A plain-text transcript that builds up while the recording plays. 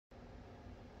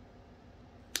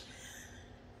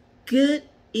Good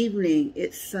evening.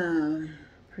 It's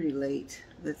pretty late.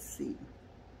 Let's see.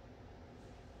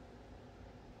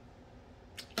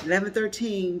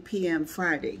 11:13 p.m.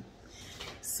 Friday.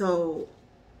 So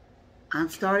I'm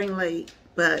starting late,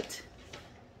 but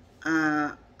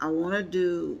I want to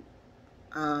do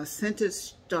scented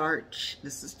starch.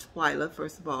 This is Twyla,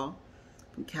 first of all,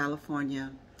 from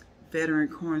California, veteran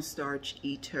cornstarch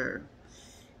eater.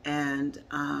 And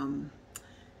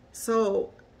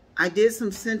so I did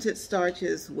some scented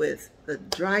starches with the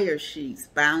dryer sheets,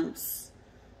 Bounce,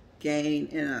 Gain,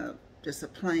 in just a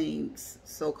plain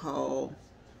so-called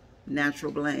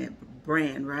natural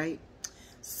brand, right?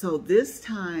 So this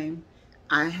time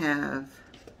I have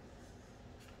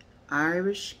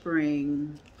Irish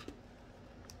Spring,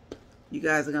 you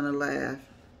guys are gonna laugh,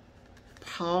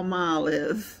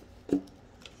 Palmolive,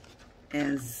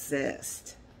 and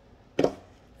Zest.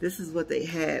 This is what they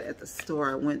had at the store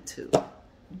I went to,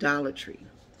 Dollar Tree.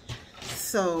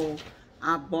 So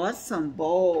I bought some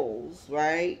bowls,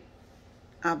 right?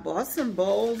 I bought some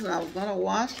bowls and I was gonna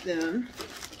wash them.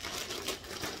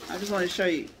 I just want to show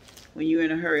you when you're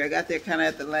in a hurry. I got there kind of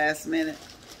at the last minute.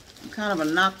 I'm kind of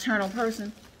a nocturnal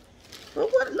person.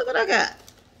 But look what I got.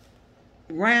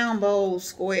 Round bowl,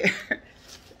 square.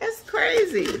 That's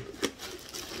crazy.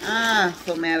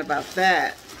 So mad about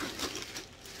that.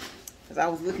 Because I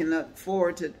was looking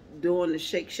forward to doing the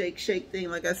shake, shake, shake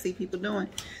thing like I see people doing.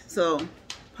 So,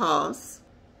 pause.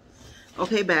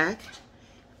 Okay, back.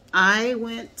 I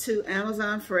went to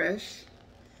Amazon Fresh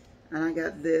and I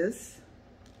got this.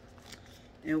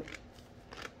 And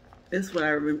this is what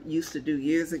I used to do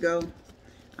years ago.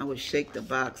 I would shake the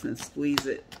box and squeeze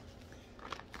it.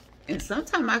 And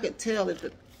sometimes I could tell if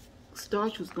the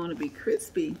starch was going to be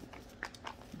crispy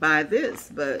by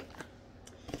this, but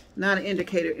not an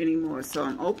indicator anymore. So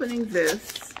I'm opening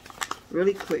this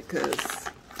really quick because,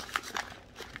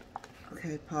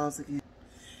 okay, pause again.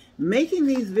 Making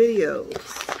these videos,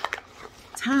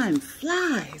 time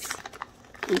flies.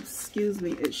 Oops, excuse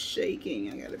me, it's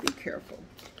shaking. I gotta be careful.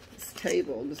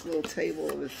 This little table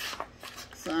is,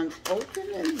 so I'm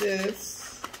opening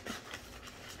this.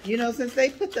 You know, since they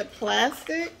put the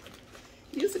plastic,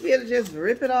 you used to be able to just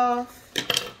rip it off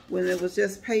when it was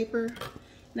just paper.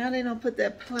 Now they don't put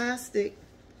that plastic.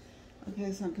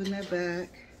 Okay, so I'm putting that back.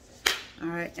 All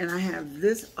right, and I have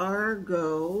this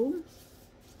Argo.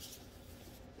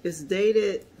 It's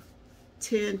dated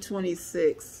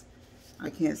 10/26. I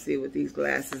can't see with these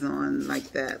glasses on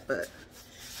like that, but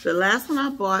the last one I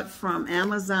bought from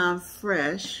Amazon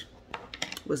Fresh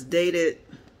was dated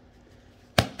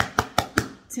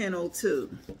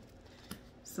 10/02.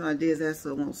 So I did that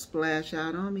so it won't splash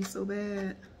out on me so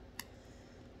bad.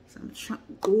 So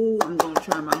I'm gonna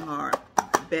try my hard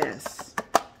best.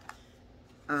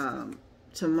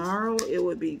 Tomorrow it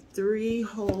would be 3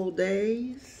 whole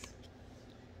days.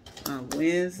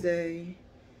 Wednesday,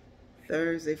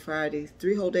 Thursday, Friday,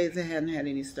 3 whole days I hadn't had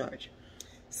any starch.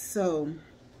 So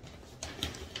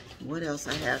what else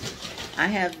I have? I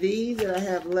have these that I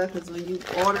have left, because when you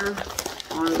order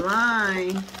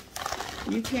online,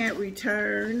 you can't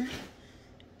return.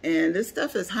 And this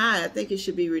stuff is high. I think it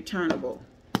should be returnable.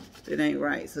 It ain't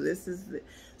right. So this is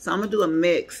so I'm gonna do a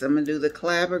mix. I'm gonna do the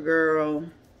Clabber Girl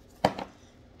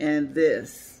and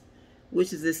this,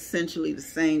 which is essentially the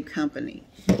same company.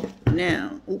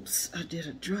 Now, oops, I did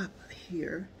a drop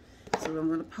here. So I'm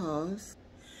gonna pause.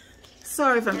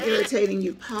 Sorry if I'm irritating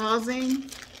you pausing.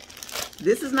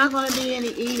 This is not gonna be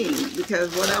any eating,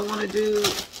 because what I wanna do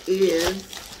is,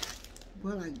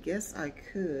 well, I guess I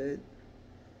could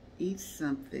eat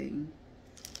something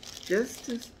just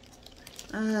to,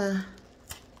 I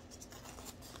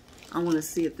want to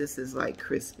see if this is like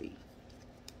crispy,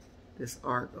 this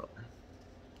Argo.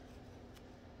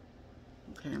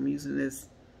 Okay, I'm using this,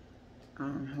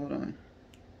 hold on.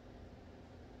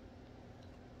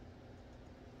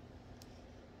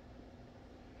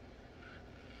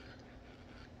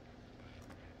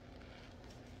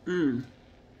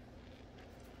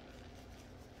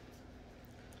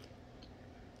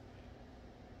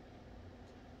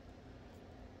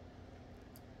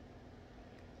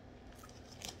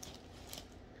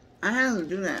 I have to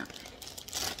do that.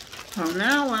 So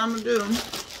now what I'm gonna do,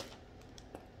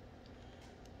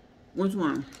 which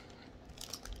one?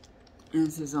 And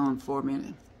this is on 4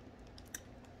 minutes.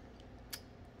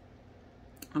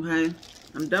 Okay,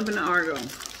 I'm dumping the Argo.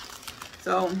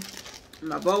 So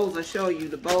my bowls, I show you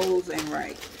the bowls ain't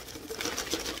right.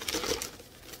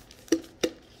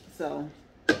 So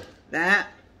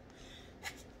that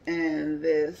and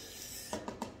this.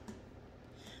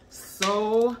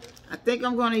 So I think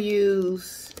I'm going to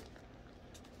use,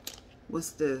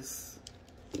 what's this?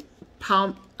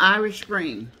 Irish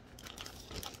Spring.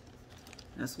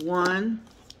 That's one.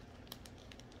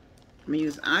 I'm going to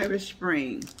use Irish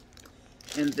Spring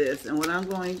in this. And what I'm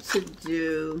going to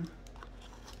do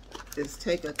is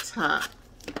take a top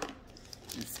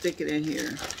and stick it in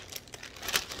here.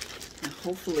 And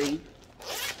hopefully,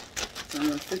 so I'm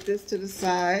going to put this to the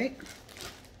side.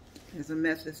 There's a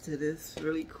method to this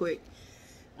really quick.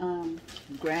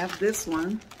 Grab this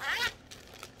one.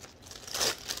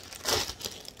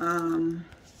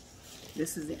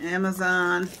 This is the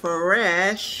Amazon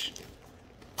Fresh.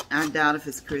 I doubt if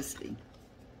it's crispy.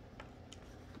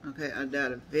 Okay, I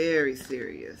doubt it. Very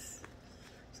serious.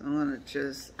 So I'm gonna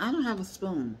just, I don't have a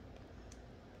spoon.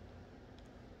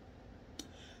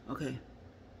 Okay.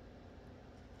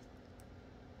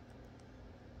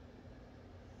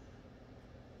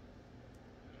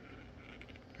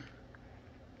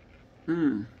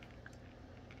 Mm-mm.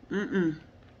 Mm-mm.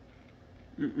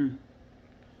 Mm-mm.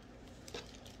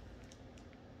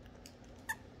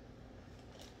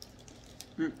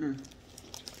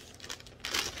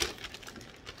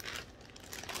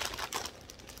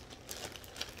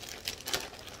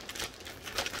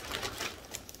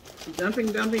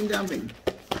 Dumping.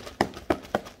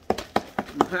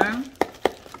 Okay.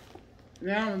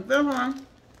 Now with this one,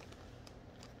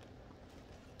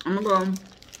 I'm gonna go.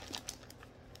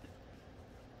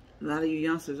 A lot of you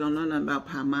youngsters don't know nothing about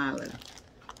Palmolive.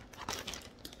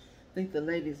 I think the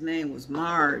lady's name was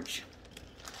Marge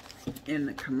in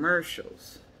the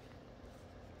commercials.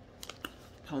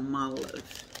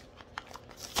 Palmolive.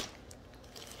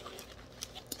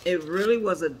 It really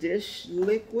was a dish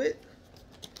liquid.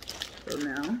 So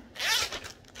now,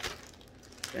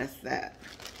 that's that.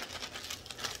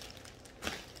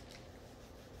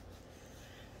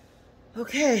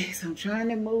 Okay, so I'm trying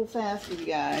to move fast with you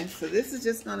guys. So this is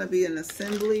just gonna be an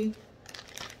assembly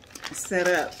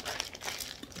setup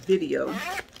video.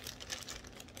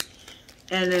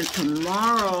 And then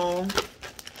tomorrow,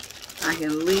 I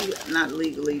can not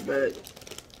legally, but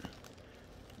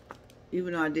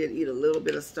even though I did eat a little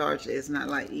bit of starch, it's not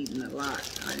like eating a lot.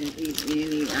 I didn't eat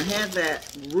any. I had that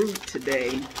root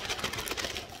today.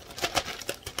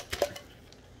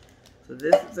 So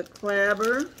this is a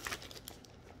clabber.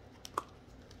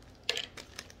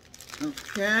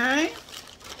 Okay.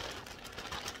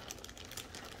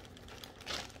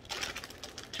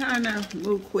 Trying to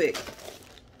move quick.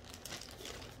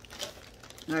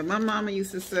 Like my mama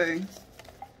used to say,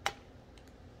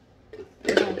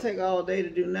 it don't take all day to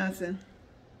do nothing.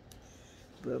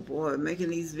 But boy, making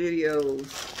these videos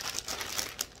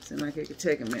seems like it could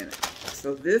take a minute.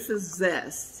 So this is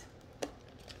zest.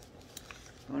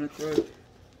 I want to throw.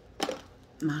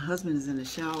 My husband is in the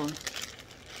shower.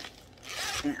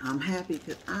 And I'm happy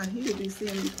because he'll be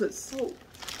seeing me put soap.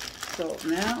 So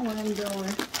now what I'm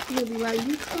doing, he'll be like,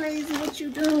 you crazy, what you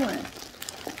doing?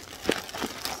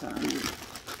 So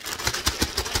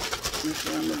that's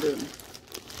what I'm going to do.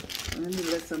 Let me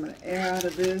let some of the air out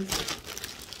of this.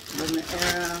 Let the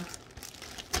air out.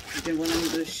 And then what I'm going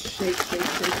to do is shake.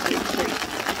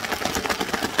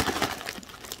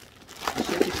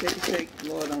 Shake.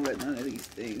 Lord, don't let none of these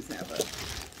things have a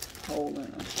hole in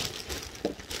them.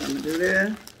 So I'm going to do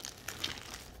that.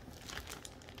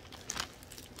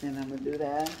 And I'm going to do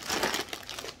that.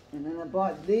 And then I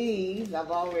bought these. I've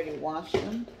already washed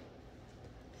them.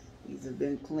 These have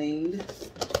been cleaned.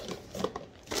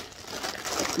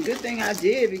 Good thing I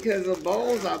did because the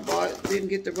bowls I bought didn't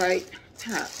get the right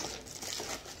top.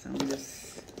 So I'm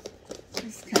just,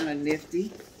 it's kind of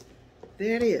nifty.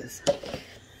 There it is.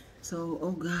 So,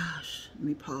 oh gosh, let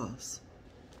me pause.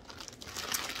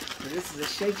 So this is a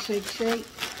shake.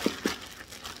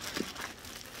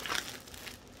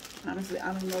 Honestly,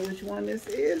 I don't know which one this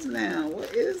is now.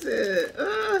 What is it?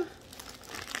 I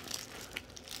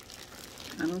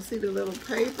don't see the little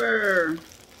paper.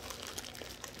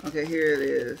 Okay, here it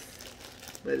is.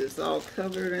 But it's all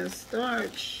covered in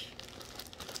starch.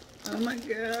 Oh my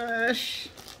gosh.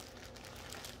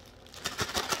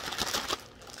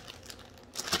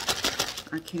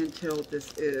 I can't tell what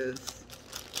this is.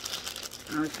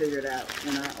 I'll figure it out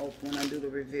when I do the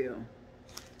review.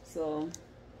 So,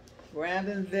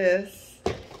 grabbing this.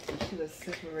 I should have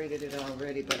separated it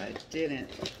already, but I didn't.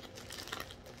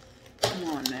 Come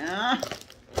on now.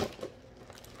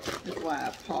 That's why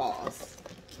I paused.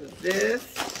 So this,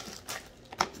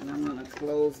 and I'm going to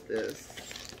close this.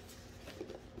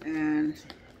 And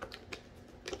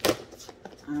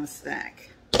I'll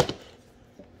stack.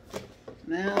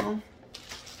 Now,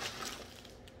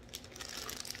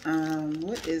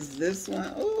 what is this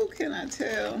one? Oh, can I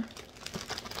tell?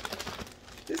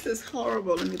 This is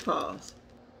horrible. Let me pause.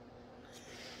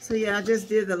 So yeah, I just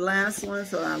did the last one.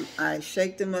 So I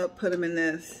shaked them up, put them in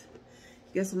this.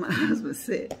 Guess what my husband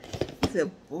said? He said,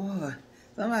 boy,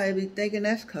 somebody be thinking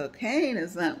that's cocaine or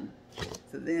something.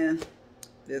 So then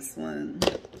this one.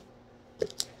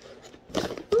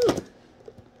 Whew.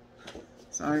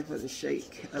 Sorry for the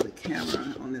shake of the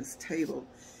camera on this table.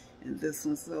 And this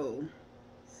one, so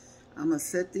I'm going to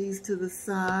set these to the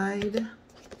side.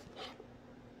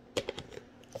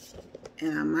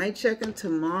 And I might check them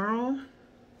tomorrow.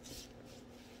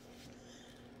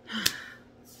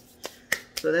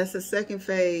 So that's the second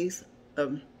phase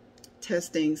of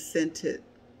testing scented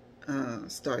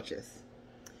starches.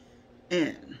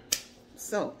 And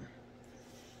so,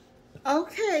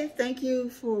 okay, thank you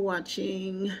for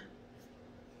watching.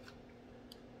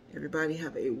 Everybody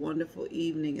have a wonderful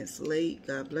evening. It's late.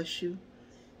 God bless you.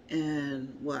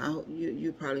 And, well,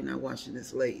 you're probably not watching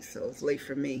this late, so it's late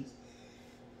for me.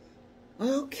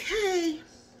 Okay.